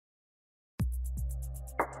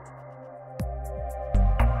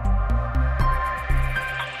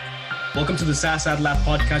Welcome to the SaaS Ad Lab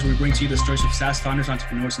podcast, where we bring to you the stories of SaaS founders,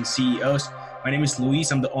 entrepreneurs, and CEOs. My name is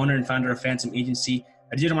Luis. I'm the owner and founder of Phantom Agency,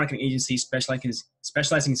 a digital marketing agency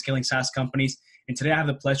specializing in scaling SaaS companies. And today I have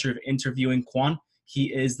the pleasure of interviewing Quan.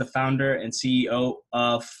 He is the founder and CEO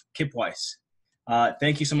of Kipwise.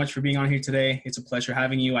 Thank you so much for being on here today. It's a pleasure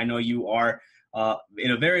having you. I know you are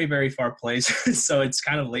in a very, very far place, so it's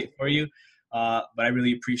kind of late for you, but I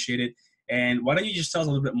really appreciate it. And why don't you just tell us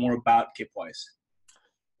a little bit more about Kipwise?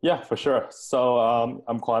 Yeah, for sure. So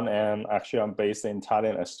I'm Quan, and actually I'm based in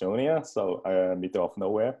Tallinn, Estonia, so middle of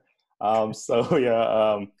nowhere.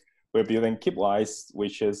 We're building Kipwise,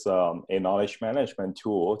 which is a knowledge management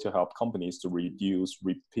tool to help companies to reduce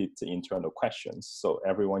repeat internal questions, so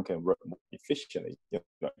everyone can work more efficiently.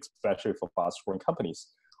 Especially for fast-growing companies,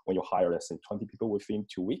 when you hire, let's say, 20 people within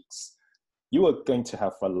 2 weeks, you are going to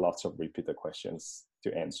have a lot of repeated questions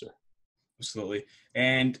to answer. Absolutely.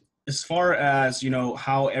 And as far as,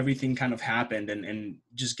 how everything kind of happened, and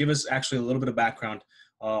just give us actually a little bit of background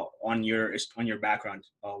on your background.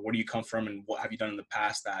 Where do you come from, and what have you done in the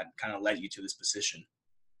past that kind of led you to this position?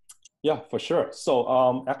 Yeah, for sure.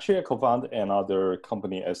 So actually I co-founded another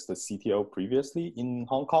company as the CTO previously in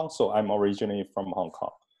Hong Kong. So I'm originally from Hong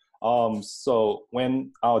Kong. So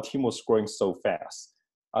when our team was growing so fast,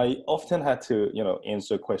 I often had to,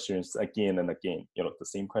 answer questions again and again, the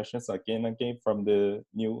same questions again and again from the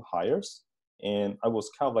new hires. And I was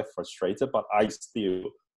kind of like frustrated, but I still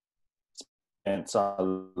spent a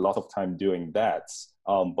lot of time doing that.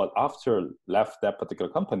 But after left that particular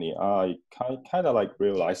company, I kind of like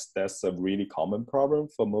realized that's a really common problem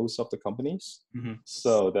for most of the companies. Mm-hmm.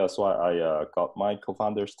 So that's why I got my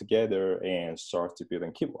co-founders together and started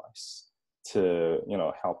building Kipwise to,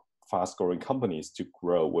 help fast-growing companies to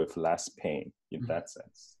grow with less pain in that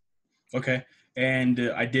sense. Okay. And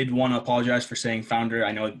I did want to apologize for saying founder.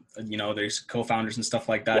 I know, there's co-founders and stuff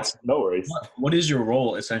like that. Yeah, no worries. What is your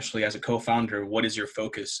role essentially as a co-founder? What is your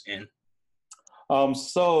focus in?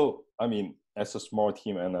 As a small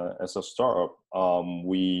team and as a startup,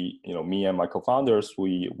 me and my co-founders,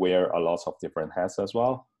 we wear a lot of different hats as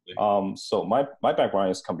well. So my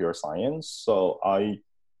background is computer science. So I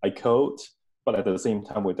code, but at the same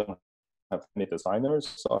time, we don't have any designers,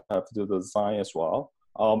 so I have to do the design as well.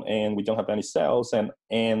 And we don't have any sales, and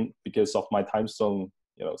because of my time zone,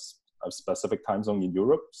 a specific time zone in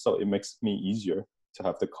Europe, so it makes me easier to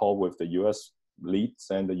have the call with the US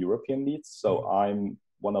leads and the European leads. So I'm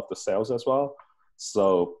one of the sales as well.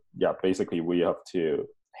 So yeah, basically we have to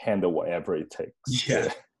handle whatever it takes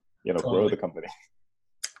to, grow the company.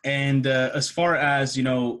 And as far as,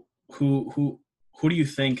 who do you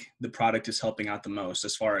think the product is helping out the most,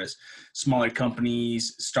 as far as smaller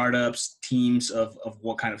companies, startups, teams of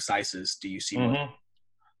what kind of sizes do you see? Mm-hmm.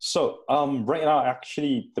 So right now,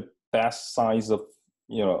 actually, the best size of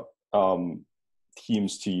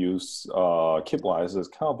teams to use Kipwise is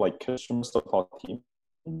kind of like customer support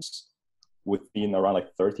teams within around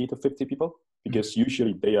like 30 to 50 people, because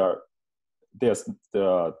usually they're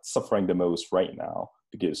suffering the most right now,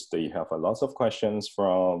 because they have a lot of questions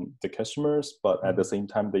from the customers, but at the same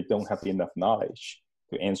time, they don't have enough knowledge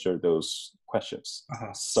to answer those questions.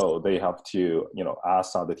 So they have to,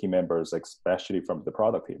 ask other team members, especially from the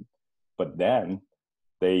product team. But then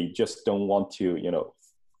they just don't want to,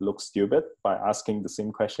 look stupid by asking the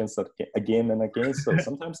same questions again and again. So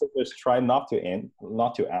sometimes they just try not to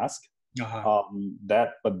ask.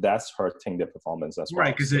 But that's hurting their performance as well.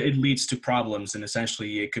 Right, because it leads to problems, and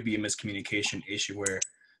essentially it could be a miscommunication issue where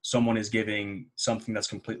someone is giving something that's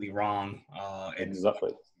completely wrong.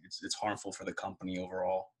 Exactly. It's harmful for the company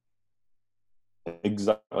overall.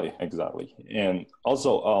 Exactly. And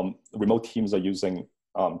also, remote teams are using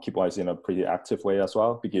Kipwise in a pretty active way as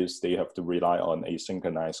well, because they have to rely on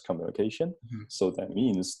asynchronous communication. So that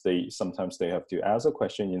means sometimes they have to ask a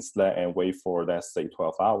question in Slack and wait for, let's say,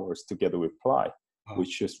 12 hours to get a reply,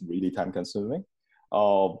 which is really time consuming.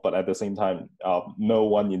 But at the same time, no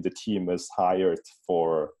one in the team is hired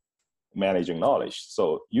for managing knowledge.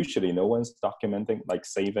 So usually no one's documenting, like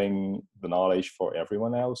saving the knowledge for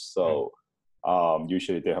everyone else. So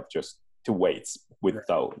usually they have just to wait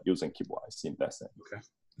without using Kipwise in that sense. Okay.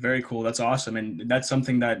 Very cool. That's awesome. And that's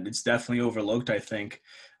something that it's definitely overlooked, I think.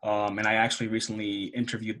 And I actually recently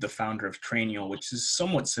interviewed the founder of Trainial, which is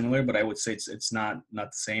somewhat similar, but I would say it's not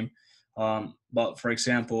the same. But for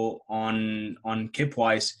example, on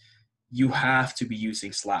Kipwise, you have to be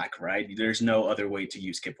using Slack, right? There's no other way to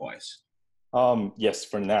use Kipwise. Yes,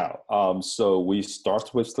 for now. So we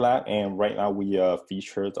start with Slack, and right now we are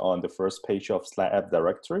featured on the first page of Slack app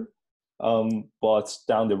directory. But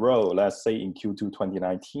down the road, let's say in Q2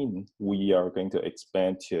 2019, we are going to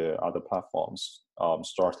expand to other platforms,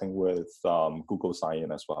 starting with Google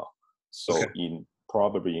Sign-in as well. So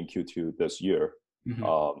probably in Q2 this year,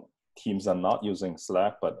 teams are not using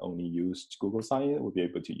Slack, but only use Google Sign-in will be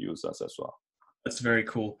able to use us as well. That's very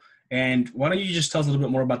cool. And why don't you just tell us a little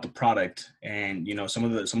bit more about the product and, you know, some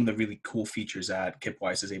of the really cool features that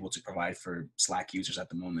Kipwise is able to provide for Slack users at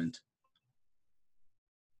the moment?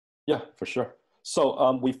 Yeah, for sure.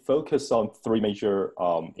 So we focus on three major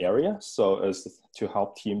areas. So is to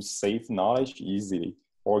help teams save knowledge easily,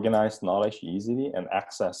 organize knowledge easily, and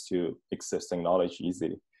access to existing knowledge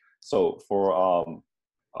easily. So for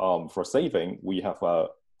saving, we have a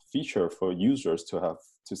feature for users to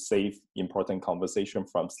save important conversation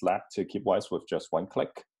from Slack to Kipwise with just one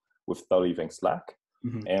click without leaving Slack.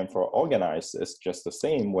 And for organize, it's just the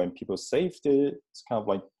same. When people save it's kind of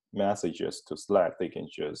like messages to Slack, they can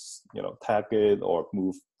just, you know, tag it or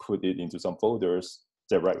put it into some folders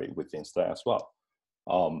directly within Slack as well.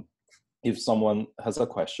 If someone has a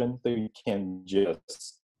question, they can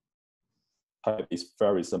just type this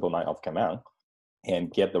very simple line of command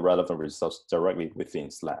and get the relevant results directly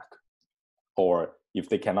within Slack. Or if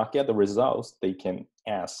they cannot get the results, they can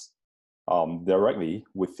ask directly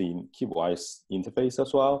within Kipwise interface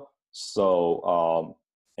as well. So,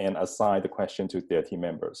 and assign the question to their team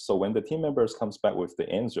members. So when the team members comes back with the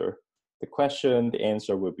answer, the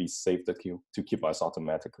answer will be saved to Kipwise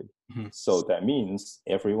automatically. So that means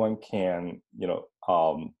everyone can, you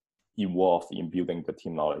know, evolve in building the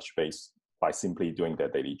team knowledge base by simply doing their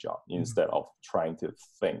daily job instead of trying to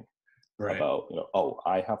think about, you know, oh,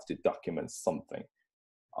 I have to document something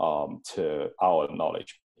to our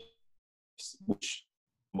knowledge base, which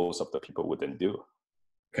most of the people wouldn't do.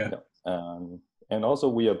 You know? And also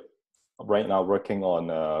we are right now working on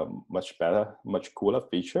a much better, much cooler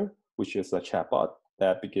feature, which is a chatbot,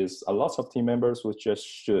 that because a lot of team members would just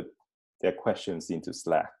shoot their questions into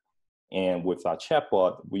Slack. And with our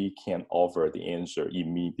chatbot, we can offer the answer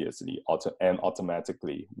immediately and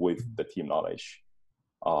automatically with the team knowledge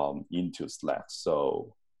into Slack.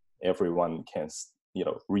 So everyone can, you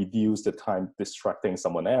know, reduce the time distracting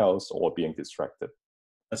someone else or being distracted.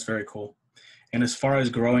 That's very cool. And as far as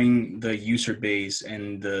growing the user base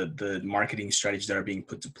and the marketing strategies that are being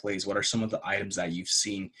put to place, what are some of the items that you've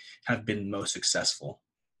seen have been most successful?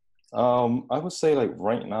 I would say like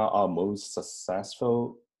right now our most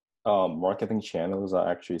successful marketing channels are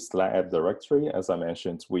actually Slack Ad Directory. As I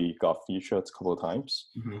mentioned, we got featured a couple of times.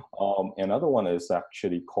 Another one is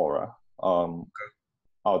actually Quora.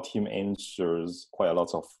 Our team answers quite a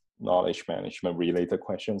lot of knowledge management related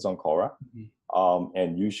questions on Quora.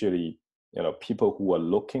 And usually, you know, people who are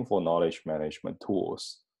looking for knowledge management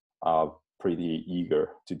tools are pretty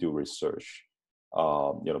eager to do research,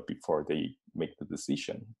 you know, before they make the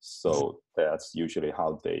decision. So that's usually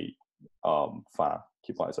how they find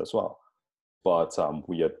Kipwise as well. But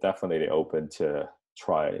we are definitely open to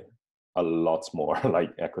try a lot more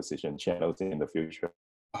like acquisition channels in the future.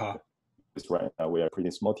 Because right now we are a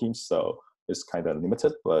pretty small team, so it's kind of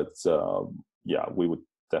limited. But yeah, we would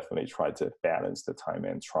definitely try to balance the time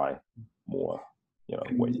and try more, you know,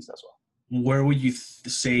 ways as well. Where would you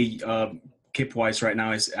say Kipwise right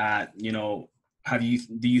now is at? You know,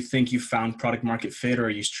 do you think you found product market fit, or are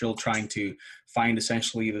you still trying to find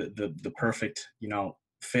essentially the perfect, you know,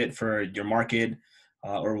 fit for your market,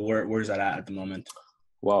 or where's that at the moment?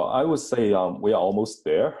 Well, I would say we are almost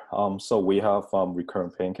there. So we have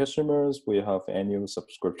recurrent paying customers, we have annual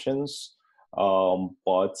subscriptions,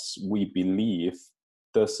 but we believe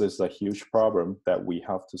this is a huge problem that we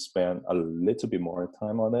have to spend a little bit more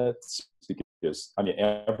time on it, because I mean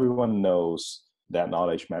everyone knows that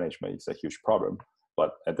knowledge management is a huge problem,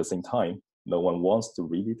 but at the same time, no one wants to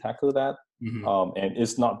really tackle that. And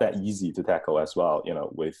it's not that easy to tackle as well, you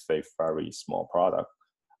know, with a very small product.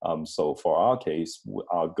 So for our case,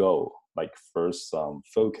 our goal, like first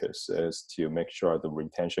focus is to make sure the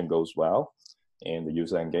retention goes well and the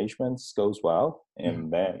user engagement goes well.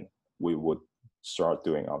 And then we would start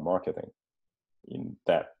doing our marketing in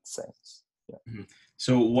that sense. Yeah.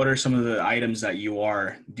 So what are some of the items that you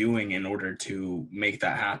are doing in order to make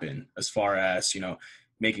that happen, as far as, you know,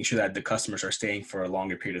 making sure that the customers are staying for a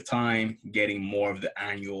longer period of time, getting more of the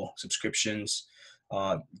annual subscriptions,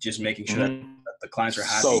 just making sure that the clients are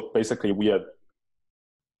happy? So basically we are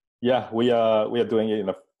doing it in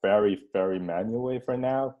a very, very manual way for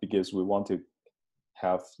now, because we want to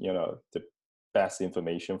have, you know, the best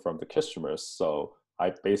information from the customers. So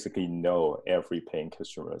I basically know every paying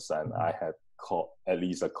customers, and I had at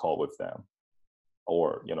least a call with them,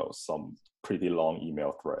 or, you know, some pretty long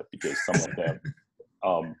email thread, because some of them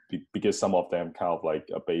because some of them kind of like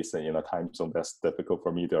are based in a time zone that's difficult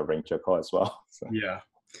for me to arrange a call as well. So. Yeah.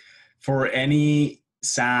 For any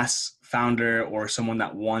SaaS founder or someone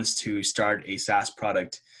that wants to start a SaaS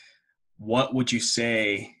product, what would you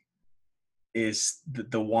say is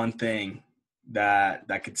the one thing that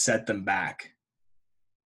could set them back?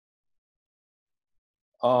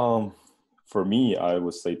 For me, I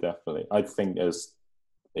would say definitely. I think it's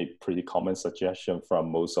a pretty common suggestion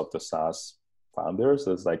from most of the SaaS founders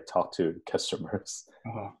is like talk to customers.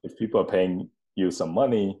 If people are paying you some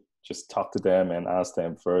money, just talk to them and ask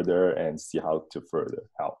them further and see how to further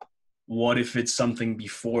help. What if it's something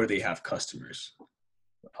before they have customers?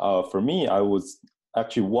 For me, I was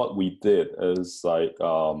actually what we did is like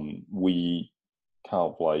we kind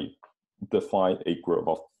of like define a group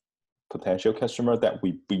of potential customer that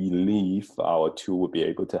we believe our tool would be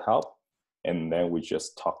able to help, and then we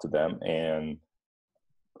just talk to them and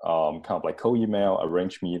kind of like co-email,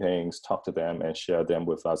 arrange meetings, talk to them and share them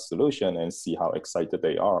with our solution and see how excited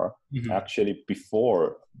they are. Actually,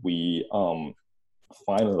 before we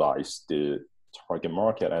finalize the target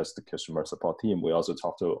market as the customer support team, we also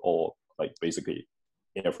talk to all, like basically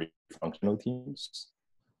every functional teams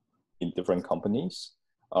in different companies.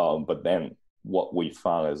 But then what we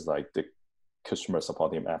found is like the customer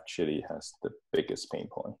support team actually has the biggest pain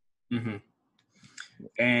point.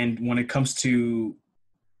 And when it comes to,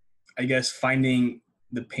 I guess, finding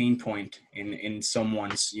the pain point in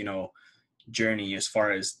someone's, journey as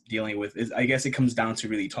far as dealing with it, I guess it comes down to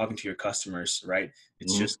really talking to your customers, right?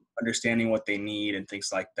 It's just understanding what they need and things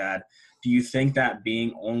like that. Do you think that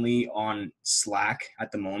being only on Slack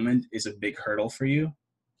at the moment is a big hurdle for you?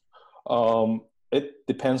 It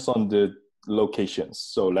depends on the locations.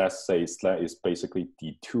 So let's say Slack is basically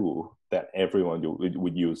the tool that everyone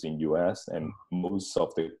would use in US and most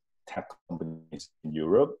of the tech companies in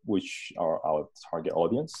Europe, which are our target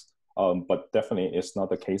audience. But definitely it's not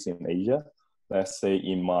the case in Asia. Let's say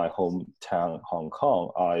in my hometown, Hong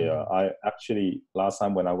Kong, I actually, last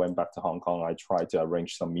time when I went back to Hong Kong, I tried to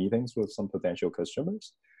arrange some meetings with some potential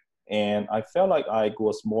customers. And I felt like I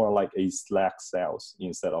was more like a Slack sales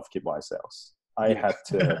instead of Kipwise sales. I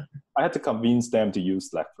had to convince them to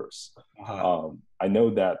use Slack first. I know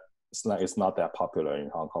that Slack is not that popular in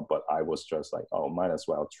Hong Kong, but I was just like, oh, might as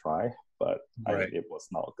well try. But it was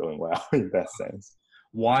not going well in that sense.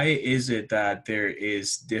 Why is it that there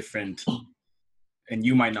is different, and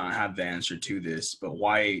you might not have the answer to this, but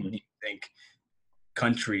why do you think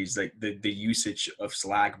countries, like the usage of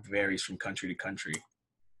Slack varies from country to country?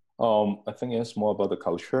 I think it's more about the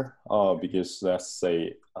culture, because let's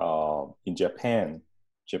say in Japan,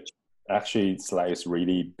 actually Slack is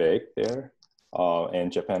really big there,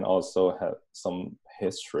 and Japan also had some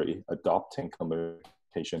history adopting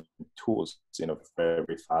communication tools in a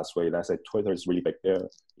very fast way. Let's say Twitter is really big there,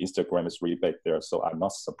 Instagram is really big there, so I'm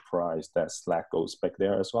not surprised that Slack goes big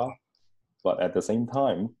there as well. But at the same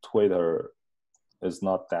time, Twitter is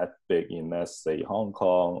not that big in, let's say, Hong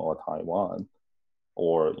Kong or Taiwan,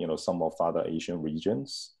 or some of other Asian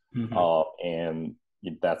regions. And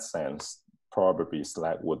in that sense, probably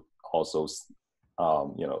Slack would also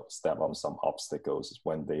step on some obstacles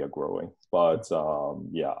when they are growing. But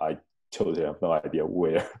I totally have no idea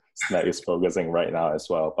where Slack is focusing right now as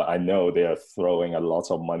well. But I know they are throwing a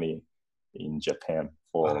lot of money in Japan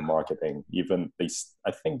for marketing.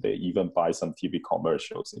 I think they even buy some TV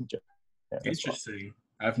commercials in Japan. Interesting.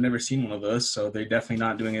 I've never seen one of those, so they're definitely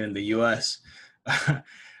not doing it in the US.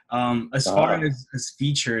 As far as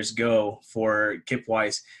features go for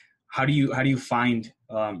Kipwise, how do you find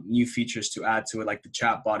new features to add to it, like the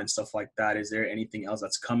chatbot and stuff like that? Is there anything else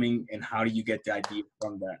that's coming, and how do you get the idea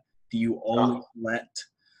from that? Do you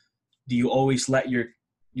always let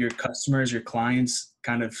your customers, your clients,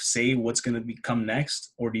 kind of say what's going to come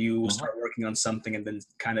next, or do you start working on something and then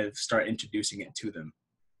kind of start introducing it to them?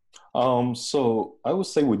 So I would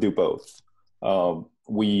say we do both.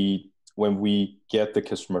 When we get the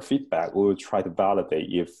customer feedback, we will try to validate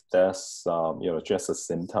if that's just a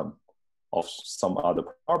symptom of some other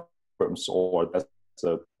problems, or that's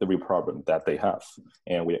the real problem that they have.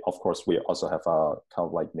 And we also have a kind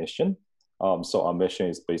of like mission. So our mission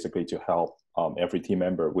is basically to help every team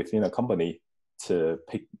member within a company to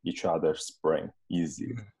pick each other's brain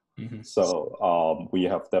easy. So we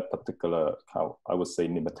have that particular, I would say,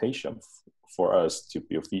 limitation for us to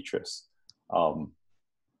build features.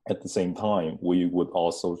 At the same time, we would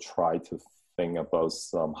also try to think about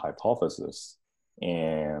some hypotheses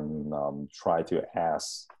and try to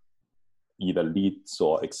ask either leads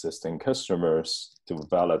or existing customers to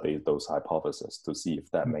validate those hypotheses to see if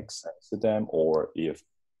that makes sense to them or if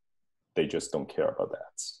they just don't care about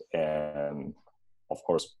that. of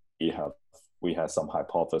course, we had some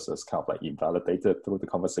hypotheses kind of like invalidated through the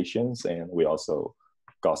conversations, and we also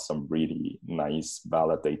got some really nice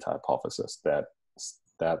validated hypothesis that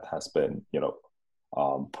has been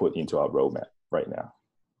put into our roadmap right now.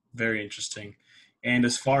 Very interesting. And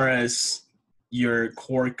as far as your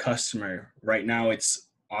core customer right now, it's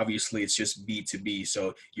just B2B.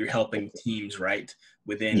 So you're helping teams, right,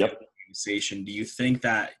 within Yep. the organization. Do you think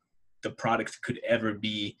that the product could ever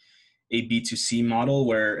be a B2C model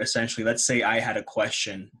where essentially, let's say I had a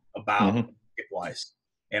question about Skipwise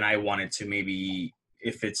and I wanted to maybe,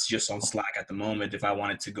 if it's just on Slack at the moment, if I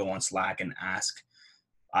wanted to go on Slack and ask,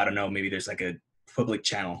 I don't know, maybe there's like a public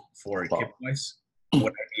channel for Skipwise,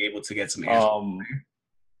 would I be able to get some answers?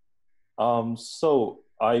 So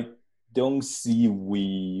I don't see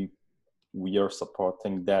we are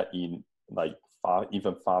supporting that in like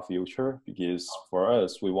far future, because for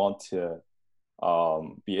us, we want to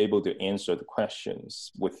be able to answer the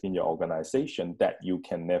questions within your organization that you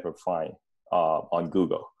can never find on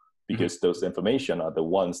Google, because those information are the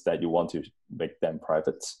ones that you want to make them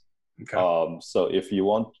private. Okay. So if you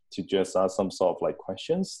want to just ask some sort of like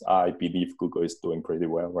questions, I believe Google is doing pretty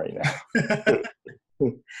well right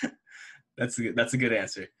now. That's a good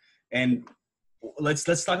answer. And let's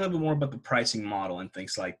talk a little bit more about the pricing model and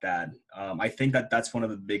things like that. I think that's one of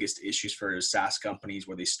the biggest issues for SaaS companies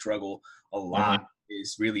where they struggle a lot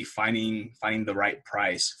is really finding the right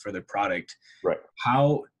price for their product. Right.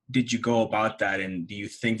 How did you go about that? And do you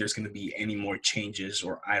think there's going to be any more changes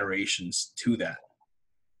or iterations to that?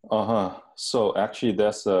 So actually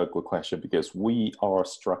that's a good question, because we are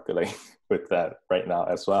struggling with that right now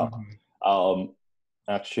as well.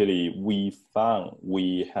 Actually, we found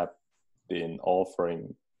we have been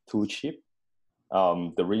offering too cheap.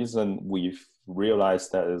 The reason we've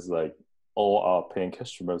realized that is like all our paying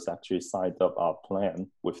customers actually signed up our plan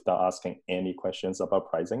without asking any questions about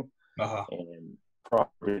pricing. And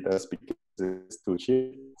probably that's because it's too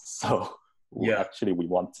cheap. So we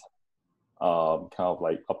want kind of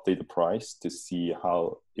like update the price to see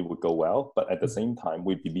how it would go well. But at the same time,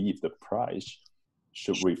 we believe the price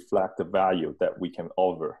should reflect the value that we can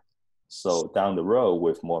offer. So down the road,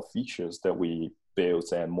 with more features that we build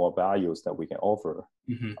and more values that we can offer,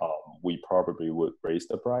 we probably would raise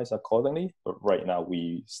the price accordingly. But right now,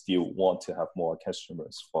 we still want to have more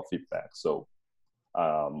customers for feedback. So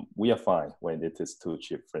we are fine when it is too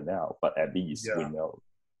cheap for now. But at least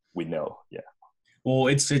we know. Yeah. Well,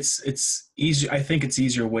 it's easy. I think it's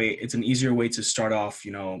easier way. It's an easier way to start off,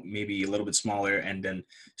 maybe a little bit smaller, and then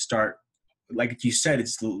start, like you said,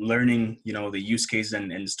 it's learning, the use case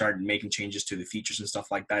and start making changes to the features and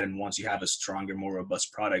stuff like that. And once you have a stronger, more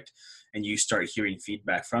robust product and you start hearing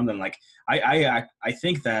feedback from them, like I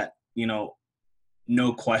think that,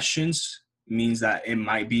 no questions means that it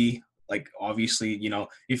might be like, obviously,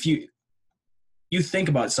 if you think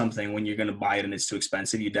about something when you're going to buy it and it's too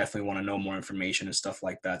expensive, you definitely want to know more information and stuff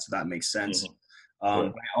like that. So that makes sense.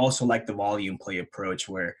 I also like the volume play approach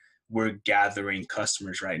where we're gathering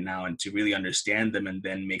customers right now and to really understand them and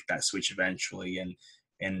then make that switch eventually.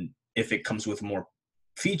 And if it comes with more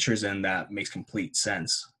features, then that makes complete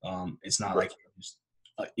sense. It's not like you're just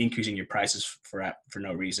increasing your prices for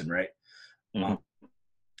no reason, right?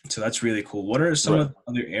 So that's really cool. What are some of the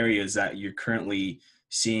other areas that you're currently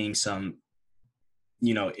seeing some,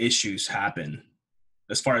 issues happen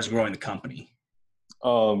as far as growing the company?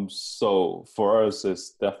 So for us,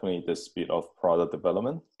 it's definitely the speed of product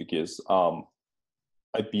development, because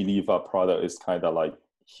I believe our product is kind of like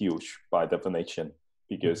huge by definition,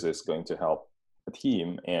 because it's going to help the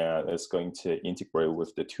team and it's going to integrate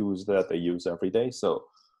with the tools that they use every day. So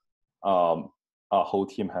our whole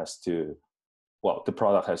team the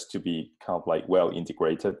product has to be kind of like well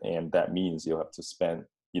integrated, and that means you have to spend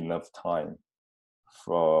enough time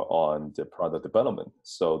on the product development.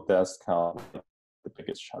 So that's kind of the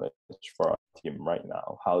biggest challenge for our team right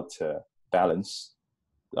now, how to balance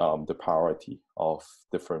the priority of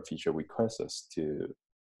different feature requests to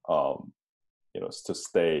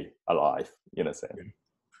stay alive in a sense.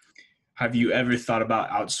 Have you ever thought about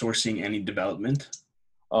outsourcing any development?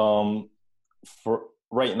 For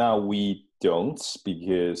right now, we don't,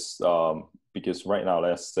 because right now,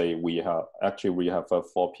 let's say we have a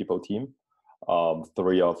 4-people team.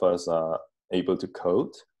 3 of us are able to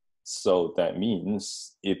code. So that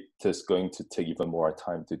means it is going to take even more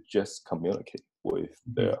time to just communicate with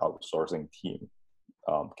the outsourcing team,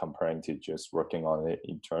 comparing to just working on it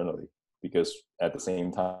internally. Because at the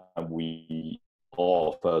same time, we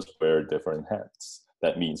all of us wear different hats.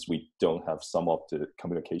 That means we don't have some of the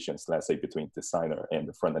communications, let's say, between designer and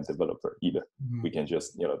the front-end developer either. We can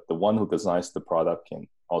just, the one who designs the product can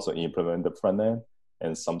also implement the front-end,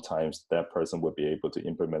 and sometimes that person will be able to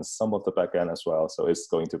implement some of the backend as well. So it's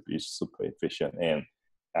going to be super efficient. And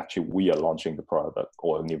actually, we are launching the product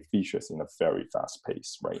or new features in a very fast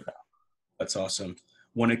pace right now. That's awesome.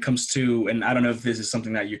 When it comes to, and I don't know if this is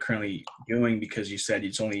something that you're currently doing because you said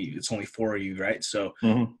it's only 4 of you, right? So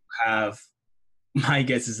have, my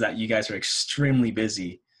guess is that you guys are extremely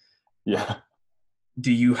busy. Yeah.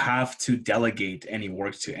 Do you have to delegate any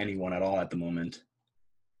work to anyone at all at the moment?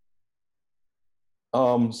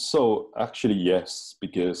 So actually, yes,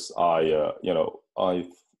 because I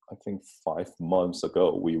think 5 months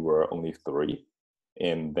ago we were only 3,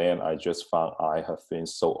 and then I just found I have been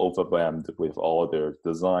so overwhelmed with all the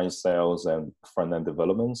design, sales, and front end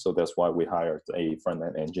development. So that's why we hired a front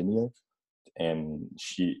end engineer, and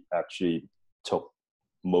she actually took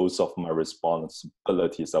most of my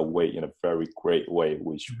responsibilities away in a very great way,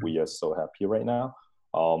 which we are so happy right now.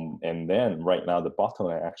 And then right now the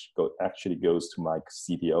bottleneck actually goes to my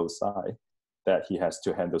CTO side, that he has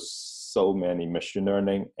to handle so many machine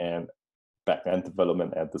learning and backend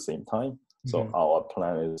development at the same time. So our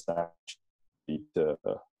plan is actually to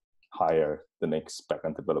hire the next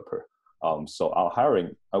backend developer. So our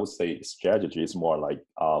hiring, I would say, strategy is more like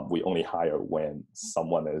we only hire when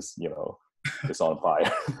someone is, is on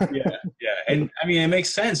fire. Yeah. And I mean, it makes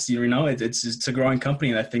sense. It's a growing company,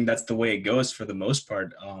 and I think that's the way it goes for the most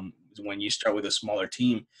part. When you start with a smaller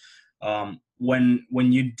team, when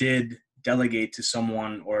you did delegate to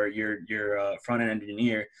someone or your front end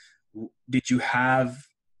engineer, did you have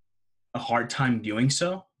a hard time doing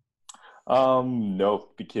so? No,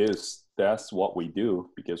 because that's what we do,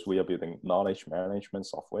 because we are building knowledge management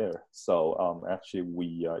software. So actually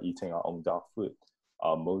we are eating our own dog food.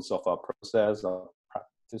 Most of our process, our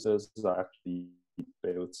practices are actually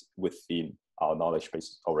built within our knowledge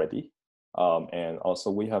base already. And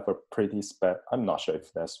also we have a pretty I'm not sure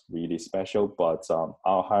if that's really special, but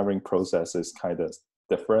our hiring process is kind of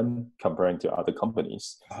different comparing to other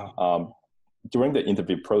companies. During the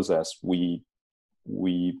interview process, we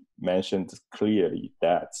mentioned clearly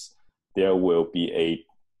that there will be a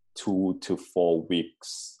 2 to 4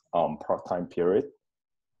 weeks part-time period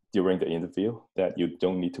during the interview that you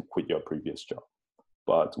don't need to quit your previous job.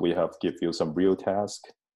 But we have give you some real task,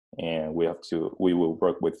 and we will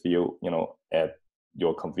work with you, at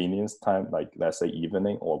your convenience time, like let's say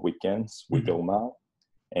evening or weekends, we go out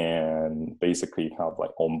and basically kind of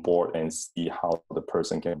like on board and see how the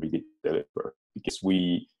person can really deliver. Because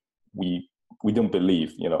we don't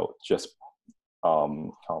believe, just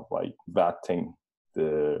kind of like vetting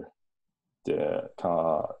the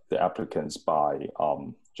applicants by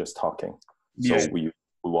just talking. So we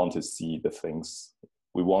want to see the things.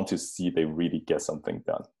 We want to see they really get something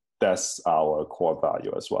done. That's our core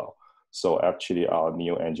value as well. So actually, our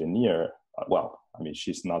new engineer,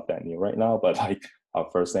 she's not that new right now, but like our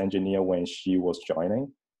first engineer, when she was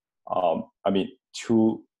joining,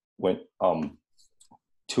 2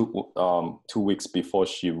 weeks before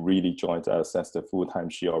she really joined us as the full time,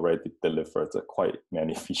 she already delivered quite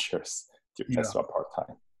many features to extra part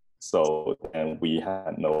time. So and we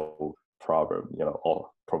had no problem,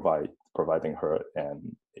 providing her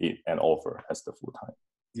an offer as the full time.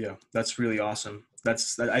 Yeah, that's really awesome.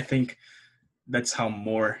 I think that's how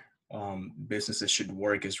more businesses should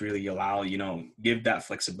work, is really allow, give that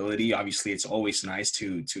flexibility. Obviously, it's always nice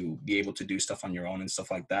to be able to do stuff on your own and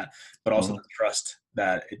stuff like that, but also the trust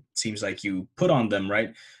that it seems like you put on them,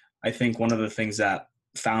 right? I think one of the things that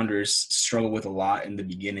founders struggle with a lot in the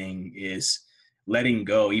beginning is letting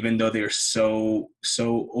go, even though they're so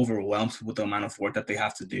overwhelmed with the amount of work that they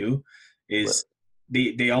have to do, is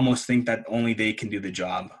they almost think that only they can do the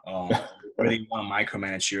job, or they want to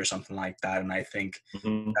micromanage you or something like that. And I think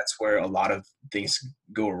that's where a lot of things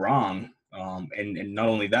go wrong. And not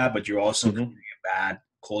only that, but you're also creating a bad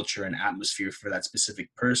culture and atmosphere for that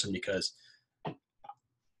specific person, because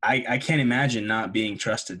I can't imagine not being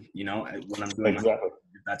trusted, when I'm doing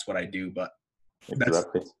that's what I do. But that's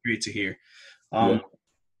great to hear.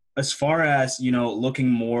 As far as, looking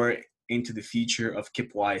more into the future of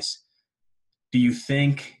Kipwise, do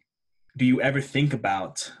you ever think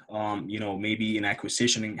about, maybe an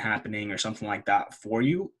acquisition happening or something like that for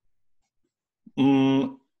you?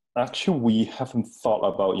 Actually, we haven't thought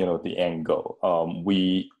about, the end goal.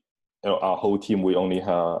 Our whole team, we only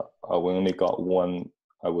got one,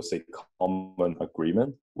 I would say, common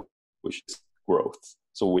agreement, which is growth.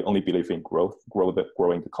 So we only believe in growing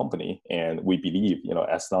the company. And we believe,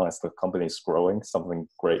 as long as the company is growing, something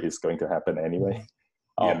great is going to happen anyway.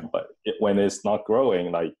 But when it's not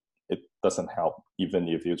growing, like, it doesn't help, even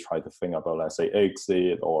if you try to think about, let's say,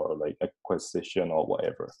 exit or like acquisition or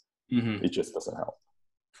whatever. It just doesn't help.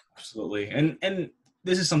 Absolutely. And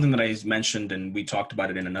this is something that I mentioned, and we talked about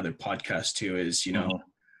it in another podcast too, is,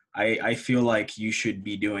 I feel like you should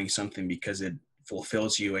be doing something because it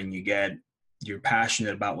fulfills you and you're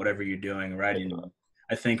passionate about whatever you're doing, right? And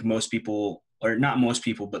I think most people, or not most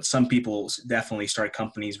people, but some people definitely start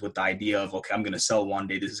companies with the idea of, okay, I'm going to sell one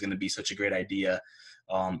day. This is going to be such a great idea.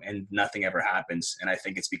 And nothing ever happens. And I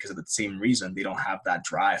think it's because of the same reason. They don't have that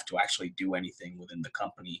drive to actually do anything within the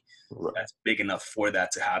company that's big enough for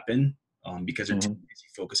that to happen, because they're too busy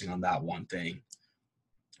focusing on that one thing.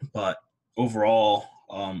 But overall,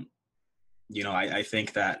 I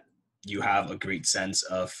think that you have a great sense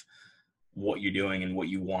of what you're doing and what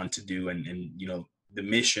you want to do, and the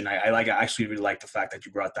mission. I actually really like the fact that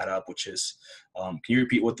you brought that up, which is, can you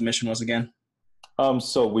repeat what the mission was again?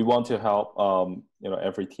 So we want to help,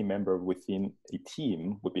 every team member within a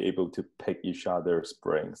team would be able to pick each other's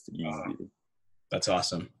brains easily. That's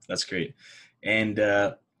awesome. That's great. And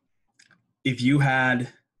if you had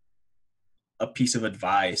a piece of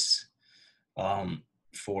advice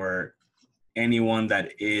for anyone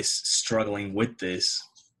that is struggling with this,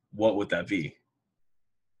 what would that be?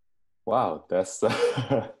 Wow, that's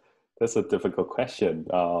that's a difficult question.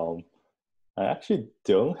 I actually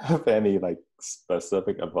don't have any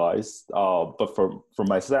specific advice, but for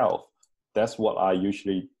myself, that's what I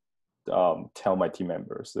usually tell my team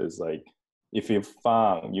members is if you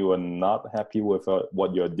found you are not happy with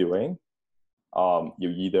what you're doing, you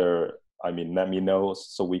either, let me know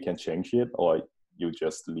so we can change it, or you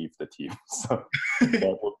just leave the team. So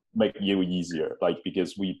that would make you easier,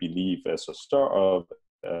 because we believe as a startup,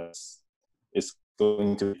 it's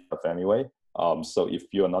going to be tough anyway. So if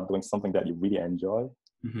you're not doing something that you really enjoy,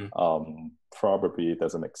 probably it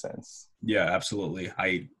doesn't make sense. Yeah, absolutely.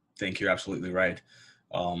 I think you're absolutely right.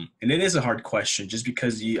 And it is a hard question, just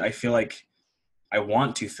because I feel like I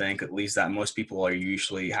want to think at least that most people are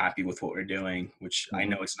usually happy with what we're doing, which I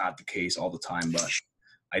know it's not the case all the time, but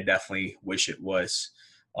I definitely wish it was.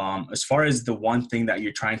 As far as the one thing that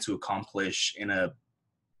you're trying to accomplish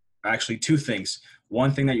actually two things.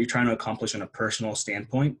 One thing that you're trying to accomplish on a personal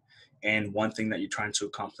standpoint, and one thing that you're trying to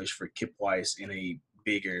accomplish for Kipwise in a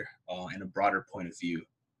bigger, in a broader point of view.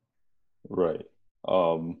 Right.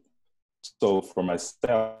 So for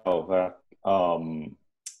myself,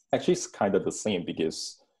 actually it's kind of the same,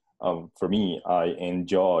 because for me, I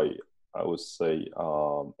enjoy, I would say,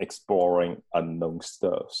 exploring unknown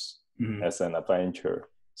stuffs as an adventure.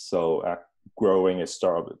 So growing a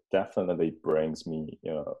startup definitely brings me,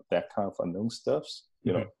 that kind of unknown stuffs,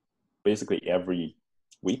 basically every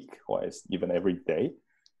week or even every day.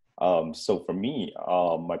 So for me,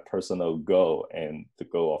 my personal goal and the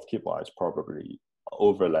goal of Kipwise probably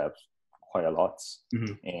overlap quite a lot.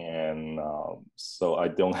 And so I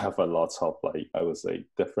don't have a lot of I would say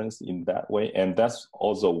difference in that way. And that's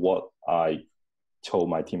also what I told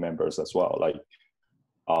my team members as well.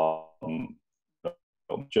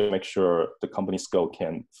 Just make sure the company's goal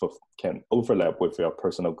can overlap with your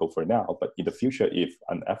personal goal for now. But in the future, if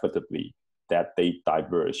inevitably that they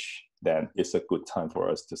diverge, then it's a good time for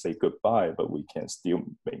us to say goodbye, but we can still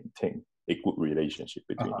maintain a good relationship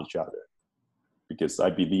between each other. Because I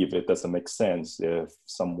believe it doesn't make sense if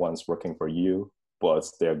someone's working for you, but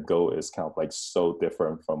their goal is kind of so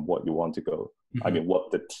different from what you want to go.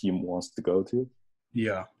 What the team wants to go to.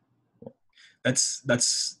 Yeah.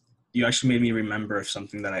 That's you actually made me remember of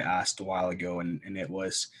something that I asked a while ago, and it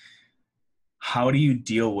was, how do you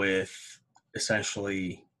deal with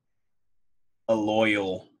essentially a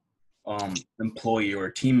loyal employee or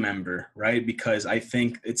team member, right? Because I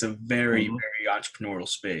think it's a very, very entrepreneurial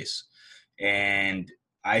space. And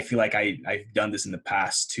I feel like I've done this in the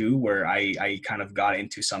past too, where I kind of got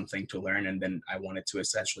into something to learn, and then I wanted to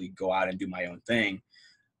essentially go out and do my own thing.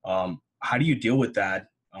 How do you deal with that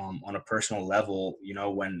on a personal level?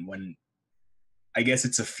 When I guess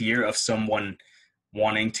it's a fear of someone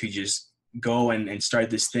wanting to just go and start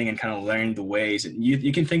this thing and kind of learn the ways. And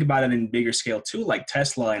you can think about it in bigger scale too, like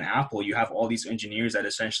Tesla and Apple. You have all these engineers that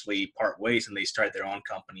essentially part ways and they start their own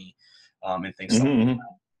company and things like that.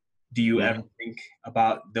 Do you ever think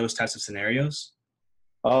about those types of scenarios?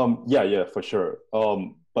 Yeah, for sure.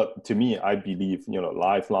 But to me, I believe,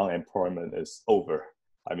 lifelong employment is over.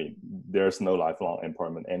 There's no lifelong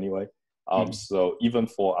employment anyway. So even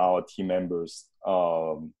for our team members,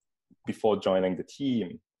 before joining the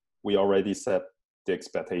team, we already set the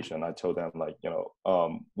expectation. I told them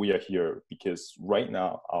we are here because right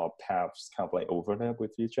now our paths kind of overlap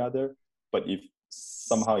with each other. But if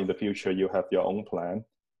somehow in the future you have your own plan,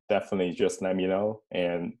 definitely just let me know.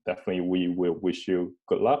 And definitely we will wish you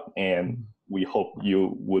good luck. And we hope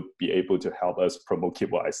you would be able to help us promote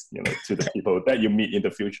KeepWise, to the people that you meet in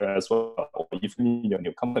the future as well, or even in your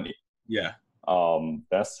new company. Yeah.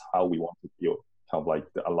 That's how we want to build kind of like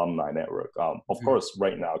the alumni network. Of course,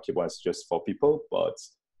 right now, KeepWise is just for people, but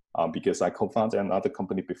because I co-founded another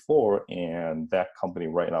company before, and that company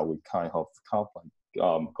right now, we kind of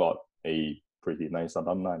got a pretty nice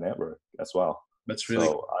alumni network as well. That's really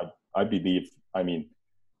so cool. I believe,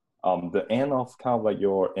 the end of kind of like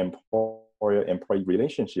your employer-employee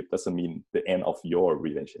relationship doesn't mean the end of your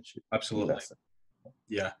relationship. Absolutely.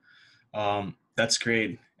 Yeah. That's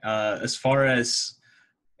great. As far as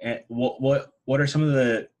what are some of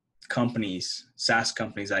the SaaS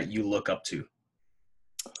companies that you look up to?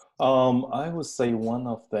 I would say one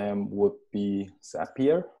of them would be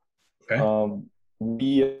Zapier. Okay.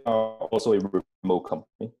 We are also a remote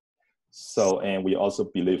company. And we also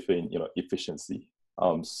believe in, efficiency.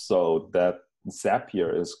 So that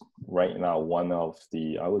Zapier is right now one of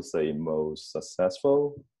the, I would say, most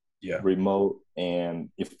successful remote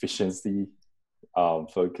and efficiency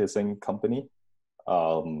focusing company.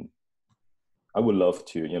 I would love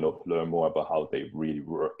to, learn more about how they really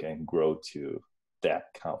work and grow to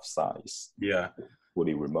that kind of size. Yeah.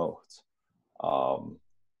 Fully remote.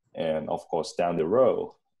 And of course, down the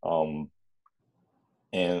road,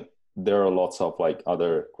 and there are lots of like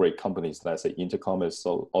other great companies. Let's say Intercom is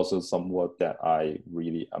also somewhat that I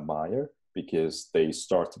really admire, because they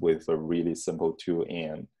start with a really simple tool,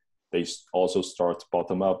 and they also start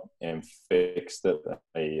bottom up and fix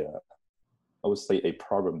I would say a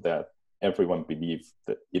problem that everyone believed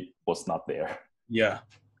that it was not there. Yeah.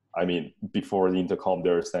 I mean, before the Intercom,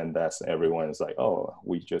 there's Zendesk. Everyone is like, oh,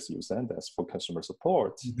 we just use Zendesk for customer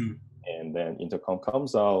support. And then Intercom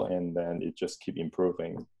comes out, and then it just keep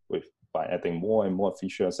improving by adding more and more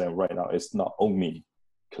features. And right now, it's not only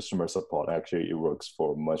customer support. Actually, it works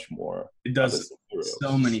for much more. It does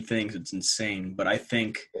so many things. It's insane. But I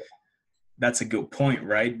think that's a good point,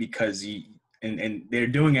 right? Because and they're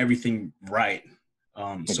doing everything right.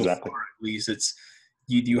 Exactly. So far, at least it's.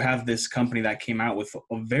 You have this company that came out with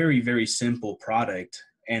a very, very simple product,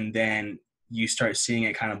 and then you start seeing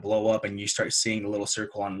it kind of blow up, and you start seeing the little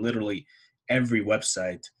circle on literally every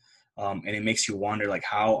website. And it makes you wonder, like,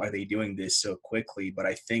 how are they doing this so quickly? But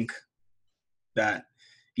I think that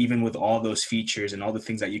even with all those features and all the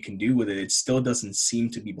things that you can do with it, it still doesn't seem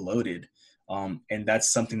to be bloated. And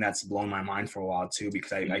that's something that's blown my mind for a while too,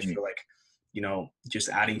 because I feel like, just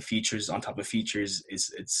adding features on top of features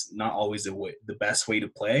it's not always the best way to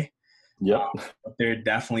play. Yeah. But they're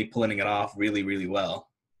definitely pulling it off really, really well.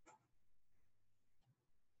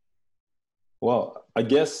 Well, I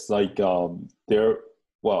guess if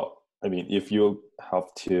you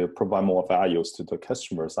have to provide more values to the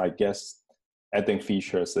customers, I guess adding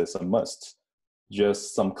features is a must.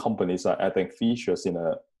 Just some companies are adding features in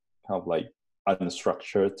a kind of like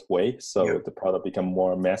unstructured way, so the product become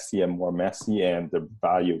more messy, and the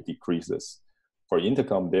value decreases. For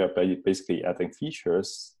Intercom, they're basically adding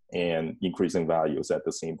features and increasing values at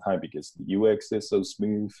the same time, because the UX is so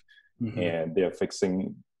smooth, and they're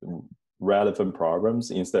fixing relevant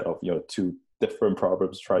problems instead of two different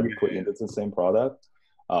problems trying to put into the same product.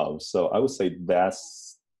 So I would say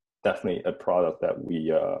that's definitely a product that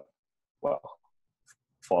we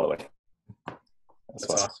following. That's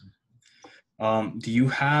awesome. Do you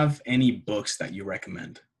have any books that you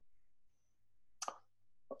recommend?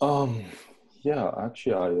 Yeah,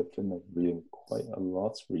 actually, I have been reading quite a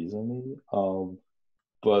lot recently.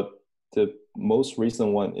 But the most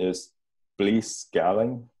recent one is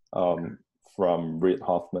Blitzscaling from Reid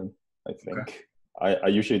Hoffman, I think. Okay. I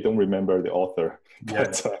usually don't remember the author,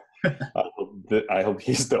 but I hope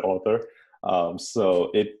he's the author.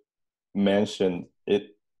 So it mentions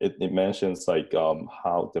like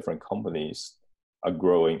how different companies are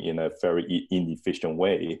growing in a very inefficient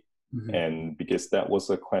way. And because that was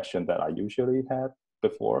a question that I usually had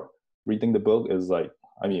before reading the book, is like,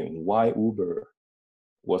 why Uber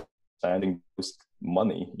was spending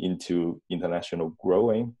money into international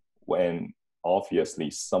growing when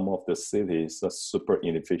obviously some of the cities are super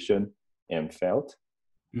inefficient and failed.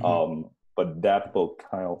 But that book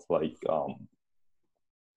kind of like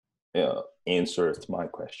answers my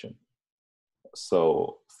question.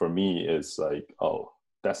 So for me, it's like, oh,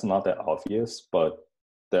 that's not that obvious, but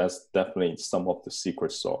that's definitely some of the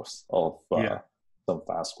secret sauce of some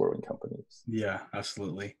fast growing companies. Yeah,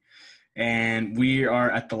 absolutely. And we are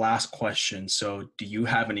at the last question. So do you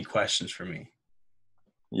have any questions for me?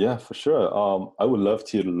 Yeah, for sure. I would love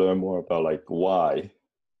to learn more about like why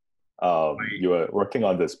you are working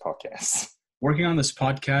on this podcast. working on this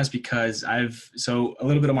podcast because so a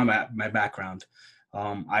little bit of my background.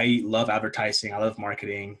 I love advertising. I love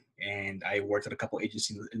marketing, and I worked at a couple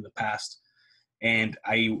agencies in the past. And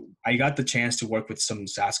I got the chance to work with some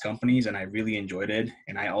SaaS companies, and I really enjoyed it.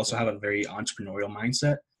 And I also have a very entrepreneurial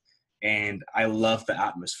mindset, and I love the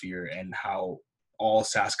atmosphere and how all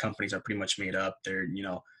SaaS companies are pretty much made up. They're,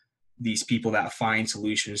 these people that find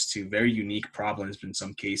solutions to very unique problems in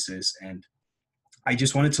some cases. And I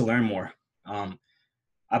just wanted to learn more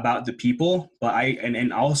about the people, but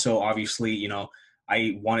and also obviously,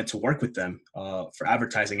 I wanted to work with them for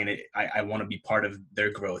advertising, and I want to be part of their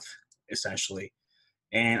growth essentially.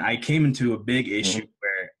 And I came into a big issue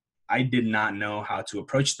where I did not know how to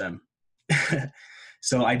approach them.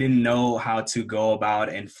 So I didn't know how to go about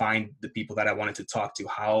and find the people that I wanted to talk to.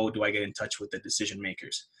 How do I get in touch with the decision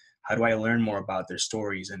makers? How do I learn more about their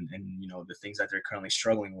stories and the things that they're currently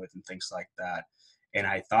struggling with and things like that? And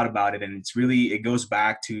I thought about it, and it goes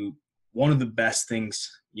back to one of the best things,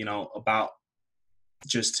 about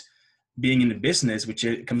just being in the business, which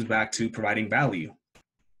it comes back to providing value.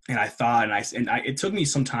 And I thought, it took me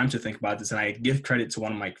some time to think about this, and I give credit to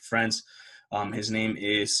one of my friends. His name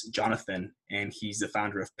is Jonathan, and he's the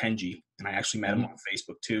founder of Penji. And I actually met him on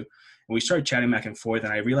Facebook too. And we started chatting back and forth,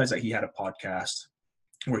 and I realized that he had a podcast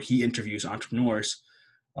where he interviews entrepreneurs.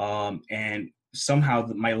 And somehow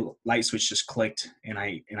my light switch just clicked, and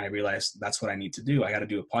I realized that's what I need to do. I got to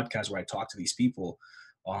do a podcast where I talk to these people,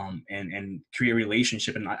 and create a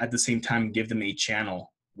relationship, and at the same time give them a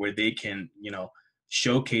channel where they can,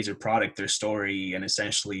 showcase their product, their story, and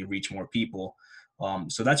essentially reach more people.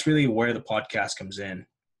 So that's really where the podcast comes in.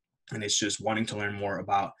 And it's just wanting to learn more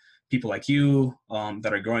about people like you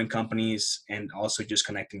that are growing companies, and also just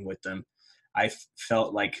connecting with them. I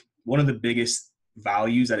felt like one of the biggest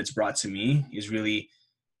values that it's brought to me is really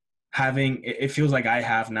it feels like I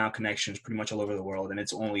have now connections pretty much all over the world. And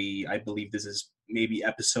it's only, I believe this is maybe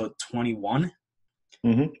episode 21.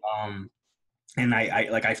 And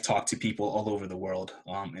I've talked to people all over the world,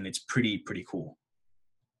 and it's pretty cool.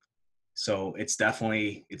 So it's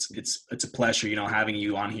definitely, it's a pleasure, having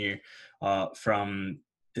you on here from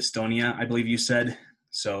Estonia, I believe you said.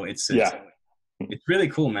 So it's really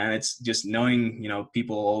cool, man. It's just knowing,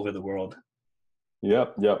 people all over the world.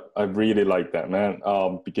 Yep. I really like that, man.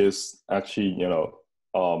 Because actually,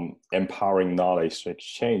 empowering knowledge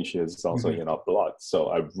exchange is also in our blood. So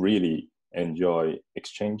I really enjoy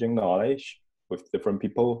exchanging knowledge with different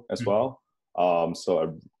people as well.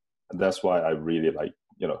 That's why I really like,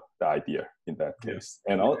 the idea in that case.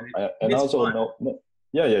 And I also know,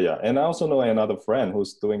 and I also know another friend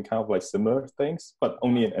who's doing kind of like similar things, but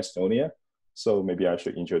only in Estonia. So maybe I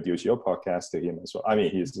should introduce your podcast to him as well. I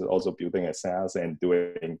mean, he's also building a SaaS and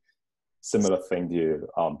doing similar thing to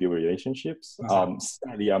build relationships.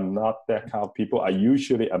 Sadly, I'm not that kind of people. I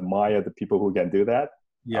usually admire the people who can do that.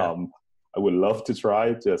 I would love to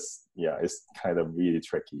try. Just it's kind of really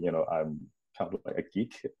tricky. I'm kind of like a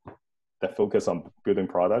geek that focus on building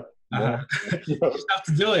product. You just have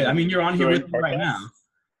to do it. I mean, you're on here with me right now.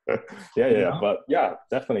 But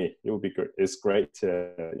definitely it would be great. It's great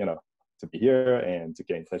to to be here and to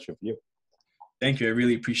get in touch with you. Thank you. I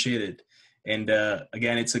really appreciate it. And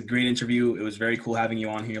again, it's a great interview. It was very cool having you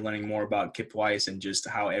on here, learning more about Kipwise and just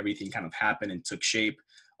how everything kind of happened and took shape,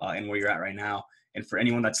 and where you're at right now. And for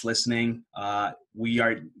anyone that's listening, they'll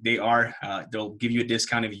give you a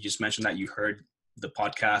discount if you just mention that you heard the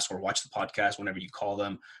podcast or watch the podcast whenever you call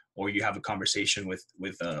them, or you have a conversation with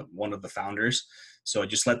one of the founders. So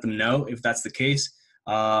just let them know if that's the case.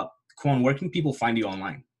 Kwon, where can people find you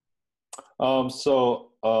online? I'm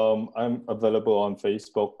available on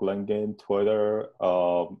Facebook, LinkedIn, Twitter,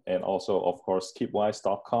 and also, of course,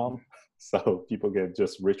 Kipwise.com. So people can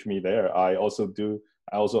just reach me there. I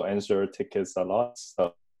also answer tickets a lot.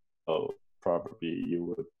 So probably you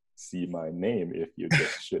would see my name if you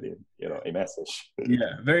just shoot in, a message.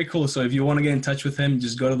 Yeah, very cool. So if you want to get in touch with him,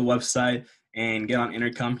 just go to the website and get on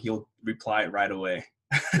Intercom. He'll reply right away.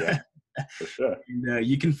 Yeah, for sure. And,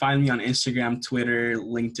 you can find me on Instagram, Twitter,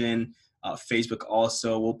 LinkedIn, Facebook.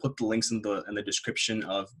 Also, we'll put the links in the description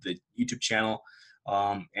of the YouTube channel.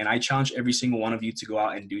 And I challenge every single one of you to go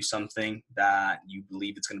out and do something that you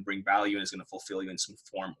believe it's going to bring value and is going to fulfill you in some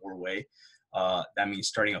form or way. That means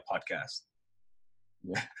starting a podcast.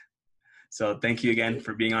 Yeah. So thank you again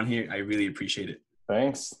for being on here. I really appreciate it.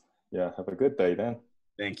 Thanks. Yeah. Have a good day then.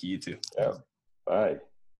 Thank you. You too. Yeah. Bye.